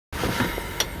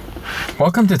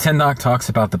Welcome to Tendoc Talks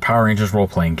about the Power Rangers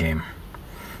role-playing game.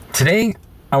 Today,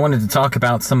 I wanted to talk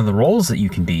about some of the roles that you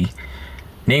can be,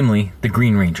 namely the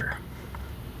Green Ranger.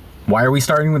 Why are we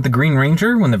starting with the Green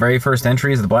Ranger when the very first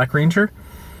entry is the Black Ranger?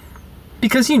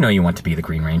 Because you know you want to be the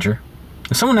Green Ranger.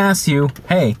 If someone asks you,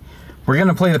 hey, we're going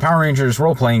to play the Power Rangers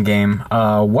role-playing game,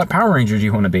 what Power Ranger do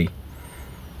you want to be?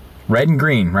 Red and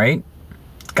green, right?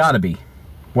 Gotta be.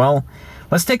 Well,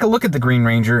 let's take a look at the Green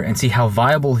Ranger and see how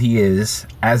viable he is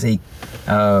as a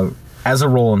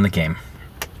role in the game.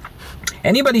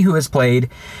 Anybody who has played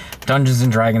Dungeons &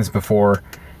 Dragons before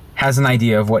has an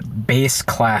idea of what base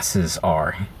classes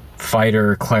are.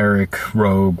 Fighter, cleric,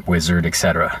 rogue, wizard,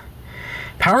 etc.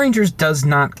 Power Rangers does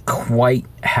not quite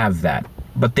have that,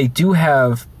 but they do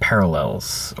have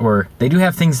parallels, or they do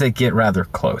have things that get rather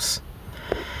close.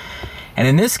 And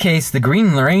in this case, the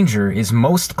Green Ranger is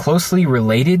most closely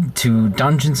related to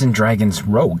Dungeons & Dragons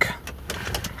Rogue.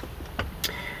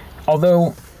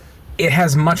 Although, it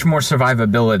has much more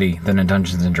survivability than a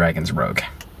Dungeons & Dragons Rogue.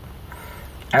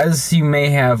 As you may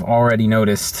have already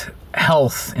noticed,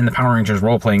 health in the Power Rangers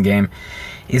role-playing game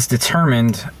is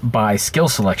determined by skill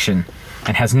selection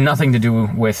and has nothing to do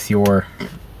with your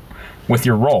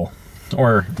role,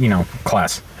 or,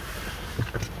 class.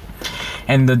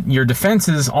 And your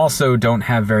defenses also don't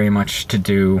have very much to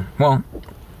do, well,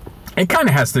 it kind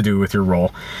of has to do with your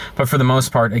role, but for the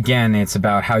most part, again, it's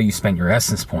about how you spent your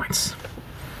essence points.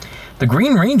 The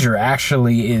Green Ranger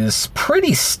actually is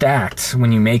pretty stacked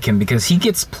when you make him, because he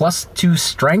gets +2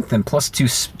 strength and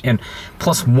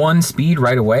 +1 speed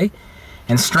right away.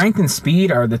 And strength and speed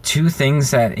are the two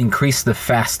things that increase the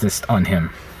fastest on him.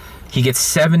 He gets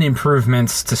 7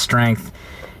 improvements to strength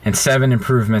and 7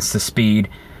 improvements to speed,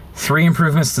 3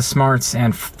 improvements to smarts,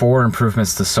 and 4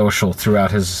 improvements to social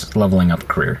throughout his leveling up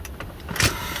career.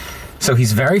 So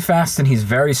he's very fast and he's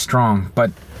very strong,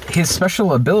 but his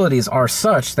special abilities are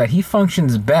such that he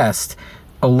functions best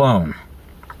alone.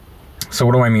 So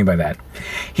what do I mean by that?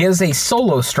 He has a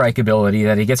solo strike ability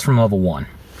that he gets from level 1.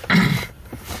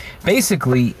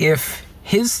 Basically, if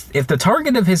the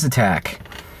target of his attack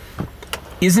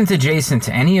isn't adjacent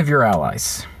to any of your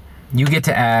allies, you get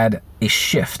to add a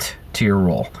shift to your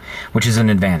roll, which is an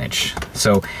advantage.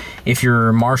 So if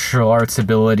your martial arts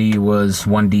ability was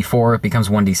 1d4, it becomes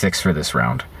 1d6 for this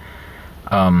round.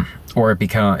 Or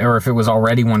if it was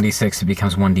already 1d6, it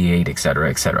becomes 1d8, etc.,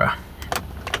 etc.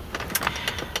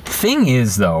 Thing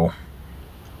is, though,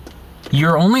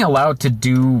 you're only allowed to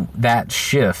do that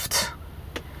shift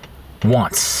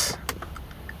once,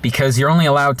 because you're only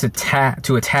allowed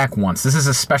to attack once. This is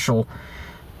a special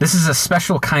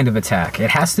kind of attack. It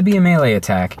has to be a melee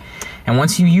attack, and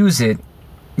once you use it,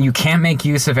 you can't make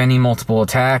use of any multiple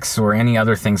attacks or any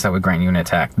other things that would grant you an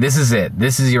attack. This is it.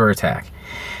 This is your attack.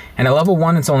 And at level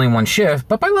 1, it's only 1 shift,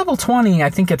 but by level 20, I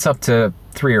think it's up to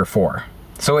 3 or 4.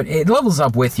 So it levels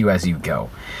up with you as you go.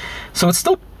 So it's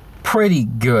still pretty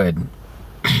good.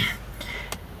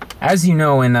 As you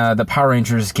know, in the Power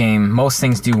Rangers game, most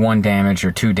things do 1 damage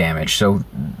or 2 damage. So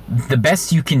the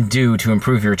best you can do to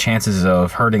improve your chances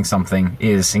of hurting something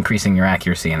is increasing your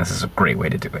accuracy, and this is a great way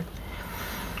to do it.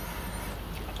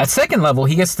 At 2nd level,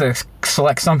 he gets to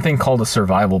select something called a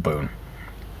survival boon.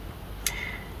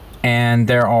 And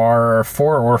there are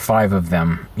 4 or 5 of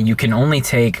them. You can only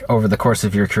take, over the course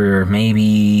of your career,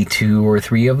 maybe 2 or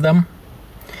 3 of them.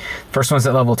 First one's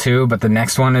at level 2, but the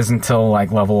next one is until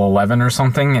like level 11 or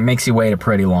something. It makes you wait a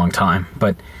pretty long time.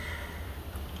 But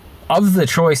of the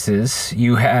choices,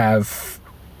 you have,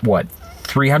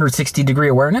 360-degree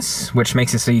awareness, which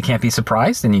makes it so you can't be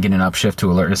surprised, and you get an upshift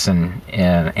to alertness and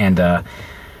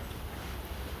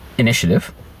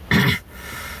initiative.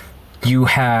 You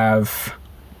have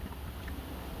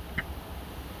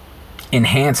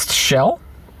enhanced shell,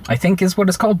 I think is what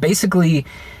it's called. Basically,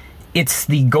 it's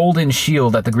the golden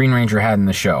shield that the Green Ranger had in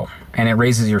the show, and it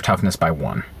raises your toughness by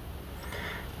 1.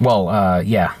 Well,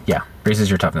 yeah, raises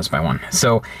your toughness by 1.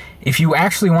 So, if you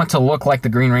actually want to look like the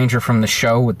Green Ranger from the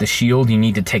show with the shield, you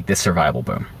need to take this survival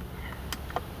boon.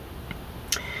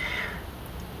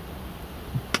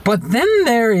 But then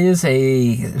there is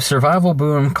a survival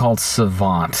boon called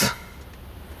Savant.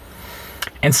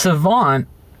 And Savant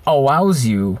allows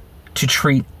you to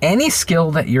treat any skill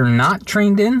that you're not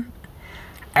trained in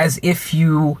as if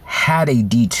you had a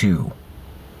D2.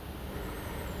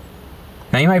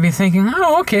 Now you might be thinking,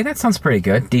 oh, okay, that sounds pretty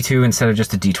good. D2 instead of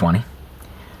just a D20.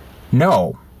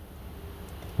 No.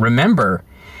 Remember,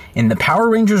 in the Power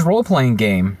Rangers role-playing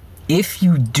game, if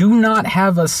you do not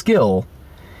have a skill,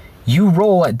 you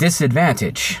roll at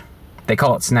disadvantage. They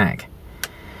call it snag.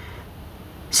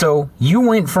 So you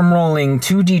went from rolling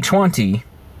 2d20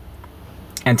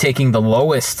 and taking the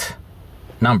lowest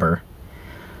number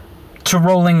to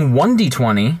rolling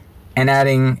 1d20 and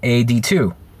adding a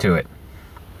d2 to it.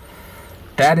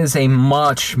 That is a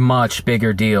much, much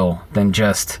bigger deal than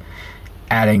just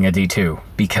adding a d2,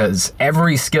 because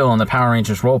every skill in the Power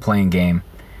Rangers role-playing game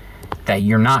that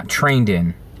you're not trained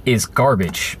in is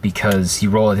garbage because you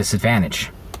roll a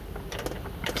disadvantage.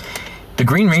 The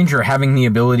Green Ranger having the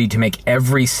ability to make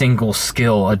every single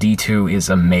skill a d2 is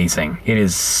amazing. It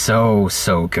is so,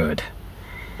 so good.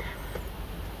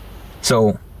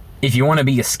 So, if you want to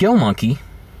be a skill monkey,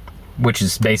 which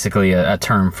is basically a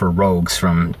term for rogues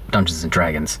from Dungeons &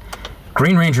 Dragons,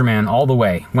 Green Ranger man all the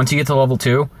way. Once you get to level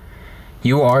 2,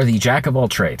 you are the jack of all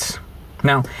trades.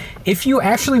 Now, if you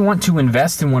actually want to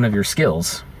invest in one of your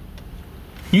skills,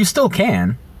 you still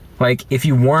can. Like, if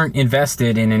you weren't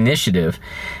invested in initiative,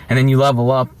 and then you level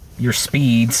up your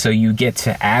speed so you get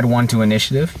to add one to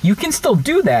initiative, you can still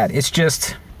do that. It's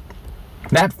just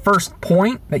that first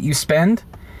point that you spend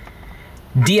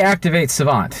deactivates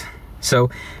Savant. So,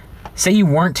 say you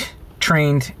weren't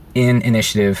trained in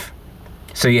initiative,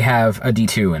 so you have a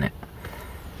D2 in it.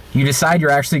 You decide you're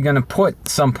actually going to put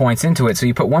some points into it, so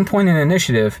you put 1 point in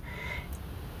initiative.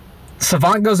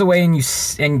 Savant goes away, and you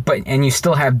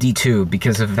still have D2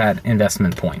 because of that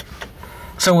investment point.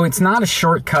 So it's not a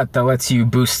shortcut that lets you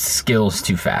boost skills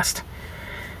too fast.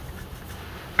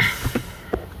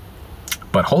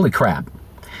 But holy crap!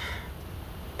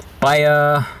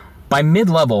 By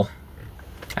mid-level,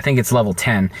 I think it's level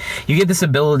 10, you get this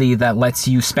ability that lets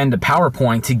you spend a power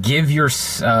point to give your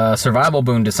survival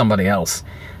boon to somebody else,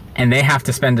 and they have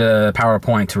to spend a power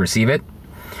point to receive it.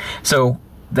 So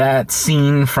that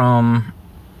scene from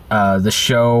the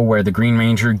show where the Green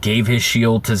Ranger gave his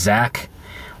shield to Zack,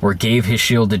 or gave his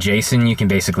shield to Jason, you can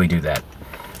basically do that.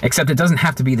 Except it doesn't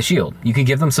have to be the shield. You could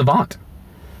give them Savant.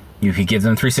 You could give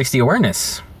them 360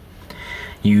 awareness.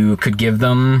 You could give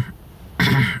them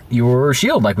your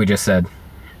shield, like we just said.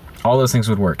 All those things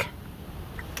would work.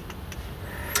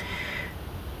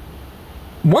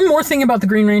 One more thing about the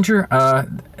Green Ranger,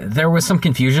 there was some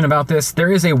confusion about this.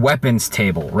 There is a weapons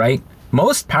table, right?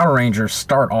 Most Power Rangers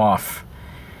start off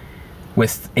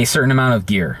with a certain amount of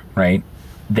gear, right?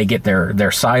 They get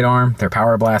their sidearm, their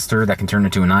power blaster that can turn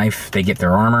into a knife. They get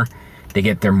their armor. They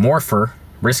get their morpher,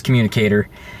 wrist communicator.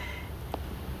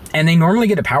 And they normally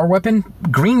get a power weapon.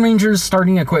 Green Ranger's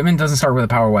starting equipment doesn't start with a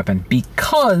power weapon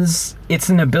because it's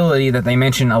an ability that they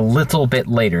mention a little bit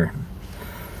later.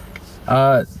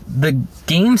 The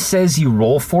game says you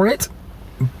roll for it.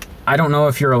 I don't know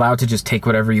if you're allowed to just take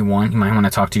whatever you want. You might want to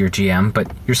talk to your GM, but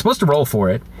you're supposed to roll for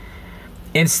it.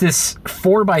 It's this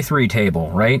 4x3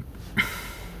 table, right?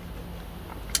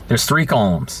 There's 3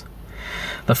 columns.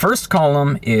 The first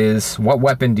column is what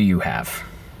weapon do you have?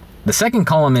 The second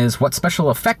column is what special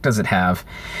effect does it have?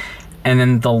 And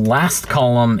then the last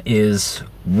column is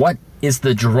what is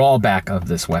the drawback of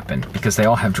this weapon? Because they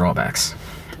all have drawbacks.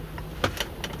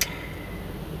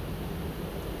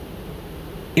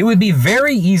 It would be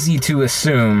very easy to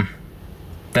assume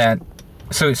that...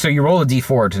 So you roll a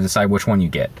d4 to decide which one you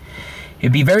get.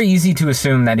 It'd be very easy to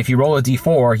assume that if you roll a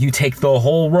d4, you take the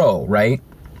whole row, right?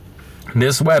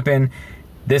 This weapon,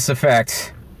 this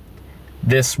effect,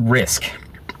 this risk.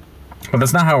 But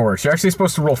that's not how it works. You're actually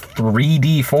supposed to roll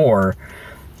 3d4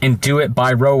 and do it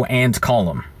by row and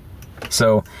column.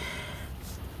 So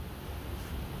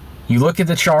you look at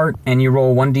the chart and you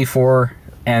roll 1d4,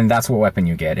 and that's what weapon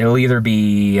you get. It'll either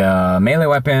be a melee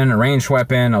weapon, a ranged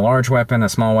weapon, a large weapon, a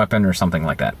small weapon, or something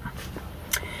like that.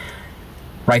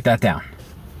 Write that down.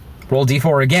 Roll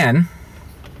d4 again,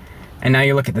 and now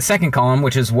you look at the second column,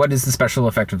 which is what is the special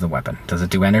effect of the weapon? Does it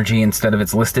do energy instead of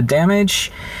its listed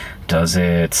damage? Does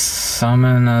it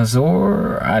summon a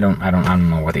Zor? I don't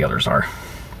know what the others are.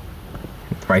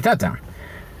 Write that down.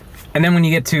 And then when you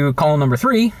get to column number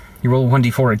 3, you roll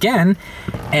 1d4 again,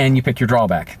 and you pick your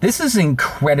drawback. This is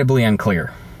incredibly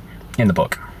unclear in the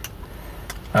book.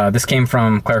 This came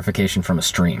from clarification from a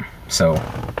stream, so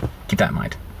keep that in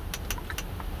mind.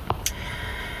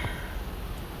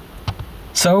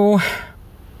 So,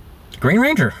 Green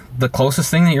Ranger, the closest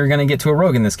thing that you're going to get to a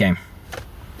rogue in this game.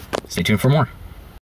 Stay tuned for more.